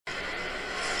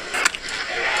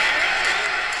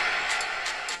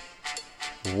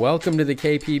Welcome to the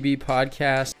KPB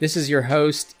podcast. This is your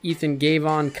host, Ethan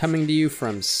Gavon, coming to you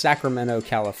from Sacramento,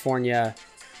 California.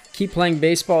 Keep Playing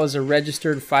Baseball is a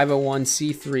registered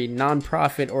 501c3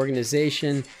 nonprofit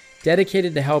organization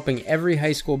dedicated to helping every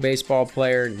high school baseball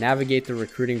player navigate the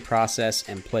recruiting process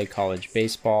and play college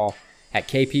baseball. At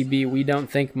KPB, we don't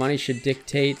think money should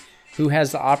dictate who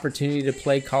has the opportunity to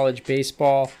play college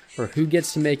baseball or who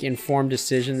gets to make informed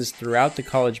decisions throughout the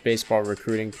college baseball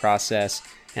recruiting process.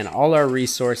 And all our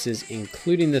resources,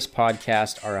 including this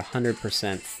podcast, are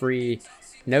 100% free.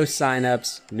 No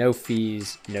signups, no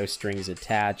fees, no strings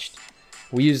attached.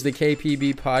 We use the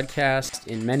KPB podcast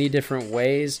in many different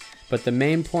ways, but the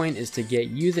main point is to get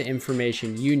you the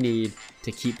information you need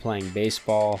to keep playing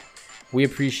baseball. We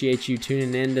appreciate you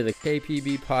tuning in to the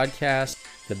KPB podcast,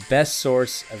 the best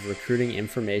source of recruiting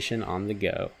information on the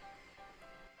go.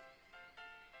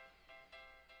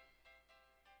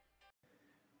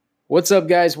 What's up,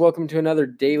 guys? Welcome to another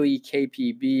daily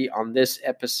KPB. On this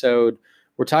episode,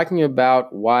 we're talking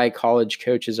about why college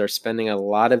coaches are spending a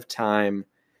lot of time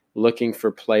looking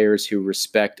for players who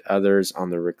respect others on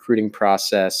the recruiting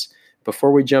process.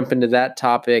 Before we jump into that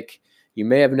topic, you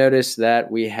may have noticed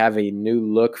that we have a new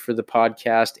look for the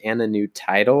podcast and a new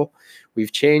title.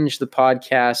 We've changed the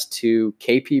podcast to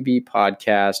KPB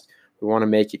Podcast. We want to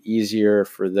make it easier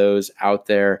for those out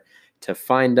there to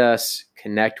find us,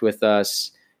 connect with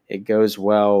us. It goes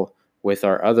well with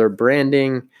our other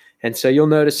branding. And so you'll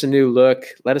notice a new look.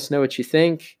 Let us know what you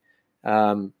think.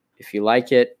 If you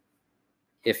like it,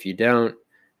 if you don't.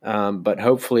 But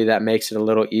hopefully that makes it a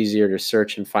little easier to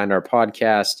search and find our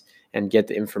podcast and get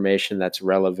the information that's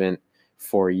relevant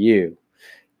for you.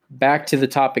 Back to the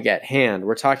topic at hand.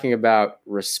 We're talking about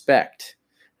respect.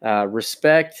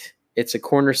 Respect, it's a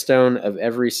cornerstone of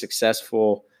every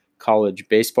successful college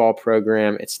baseball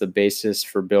program. It's the basis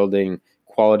for building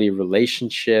quality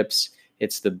relationships.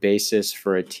 It's the basis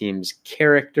for a team's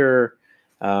character,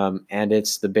 and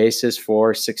it's the basis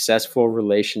for successful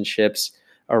relationships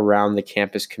around the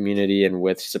campus community and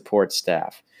with support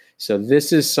staff. So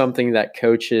this is something that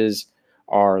coaches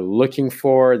are looking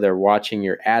for. They're watching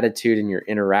your attitude and your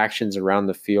interactions around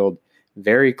the field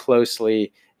very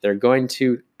closely. They're going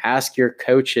to ask your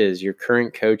coaches, your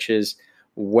current coaches,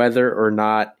 whether or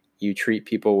not you treat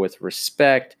people with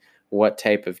respect, what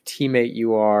type of teammate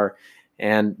you are.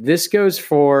 And this goes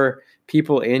for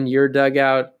people in your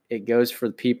dugout. It goes for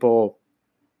the people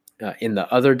in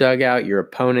the other dugout, your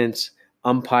opponents,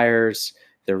 umpires.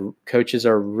 The coaches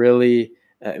are really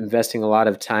investing a lot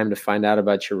of time to find out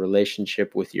about your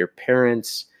relationship with your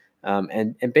parents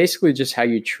and basically just how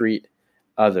you treat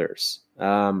others.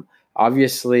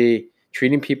 Obviously,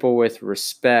 treating people with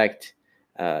respect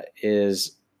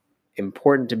is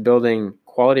important to building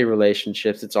quality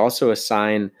relationships. It's also a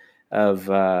sign of,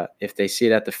 if they see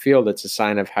it at the field, it's a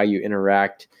sign of how you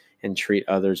interact and treat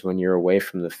others when you're away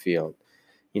from the field.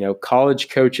 You know, college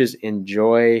coaches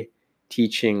enjoy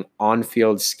teaching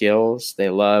on-field skills. They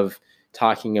love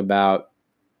talking about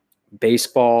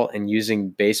baseball and using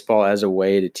baseball as a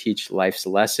way to teach life's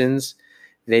lessons.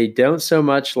 They don't so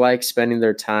much like spending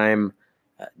their time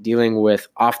dealing with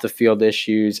off-the-field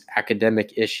issues,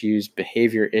 academic issues,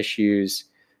 behavior issues.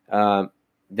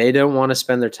 They don't want to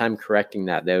spend their time correcting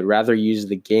that. They would rather use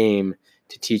the game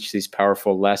to teach these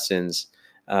powerful lessons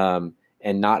and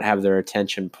not have their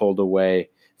attention pulled away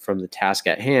from the task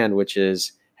at hand, which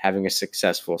is having a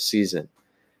successful season.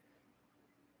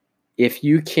 If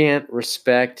you can't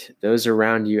respect those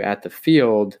around you at the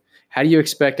field, how do you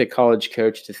expect a college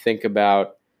coach to think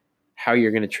about how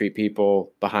you're going to treat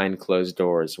people behind closed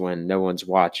doors when no one's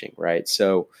watching, right?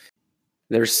 So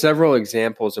there's several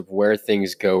examples of where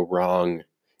things go wrong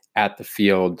at the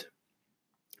field.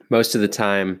 Most of the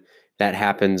time, that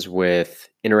happens with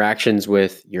interactions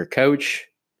with your coach,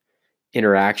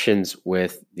 interactions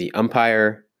with the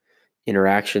umpire,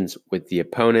 interactions with the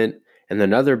opponent, and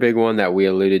another big one that we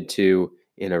alluded to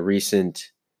in a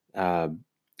recent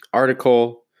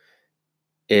article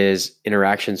is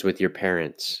interactions with your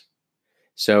parents.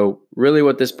 So really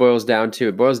what this boils down to,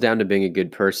 it boils down to being a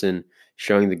good person,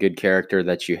 showing the good character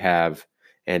that you have.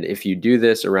 And if you do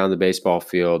this around the baseball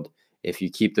field, if you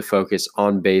keep the focus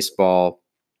on baseball,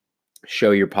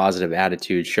 show your positive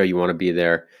attitude, show you want to be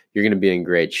there, you're going to be in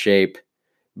great shape.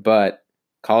 But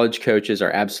college coaches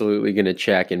are absolutely going to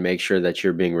check and make sure that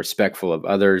you're being respectful of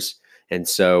others. And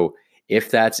so if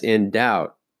that's in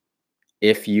doubt,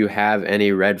 if you have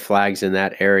any red flags in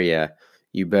that area,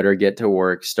 you better get to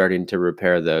work starting to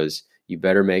repair those. You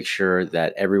better make sure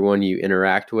that everyone you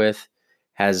interact with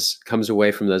comes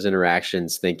away from those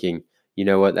interactions thinking, you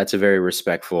know what, that's a very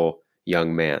respectful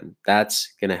young man.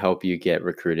 That's going to help you get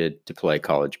recruited to play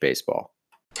college baseball.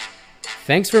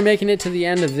 Thanks for making it to the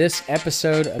end of this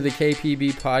episode of the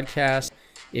KPB podcast.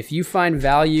 If you find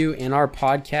value in our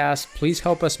podcast, please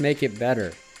help us make it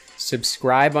better.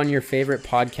 Subscribe on your favorite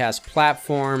podcast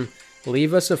platform.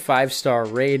 Leave us a 5-star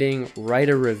rating, write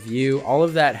a review. All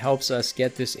of that helps us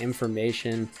get this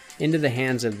information into the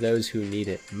hands of those who need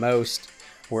it most.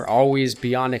 We're always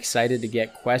beyond excited to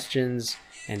get questions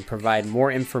and provide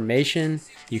more information.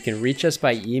 You can reach us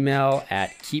by email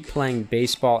at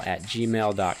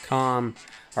keepplayingbaseball@gmail.com.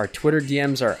 Our Twitter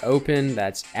DMs are open.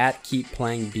 That's at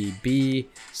keepplayingbb.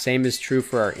 Same is true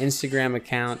for our Instagram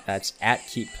account. That's at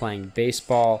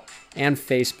keepplayingbaseball. And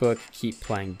Facebook, Keep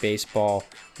Playing Baseball.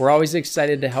 We're always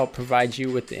excited to help provide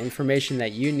you with the information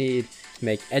that you need to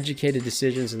make educated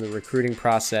decisions in the recruiting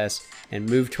process and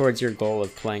move towards your goal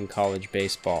of playing college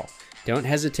baseball. Don't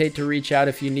hesitate to reach out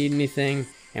if you need anything,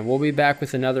 and we'll be back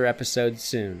with another episode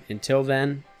soon. Until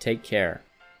then, take care.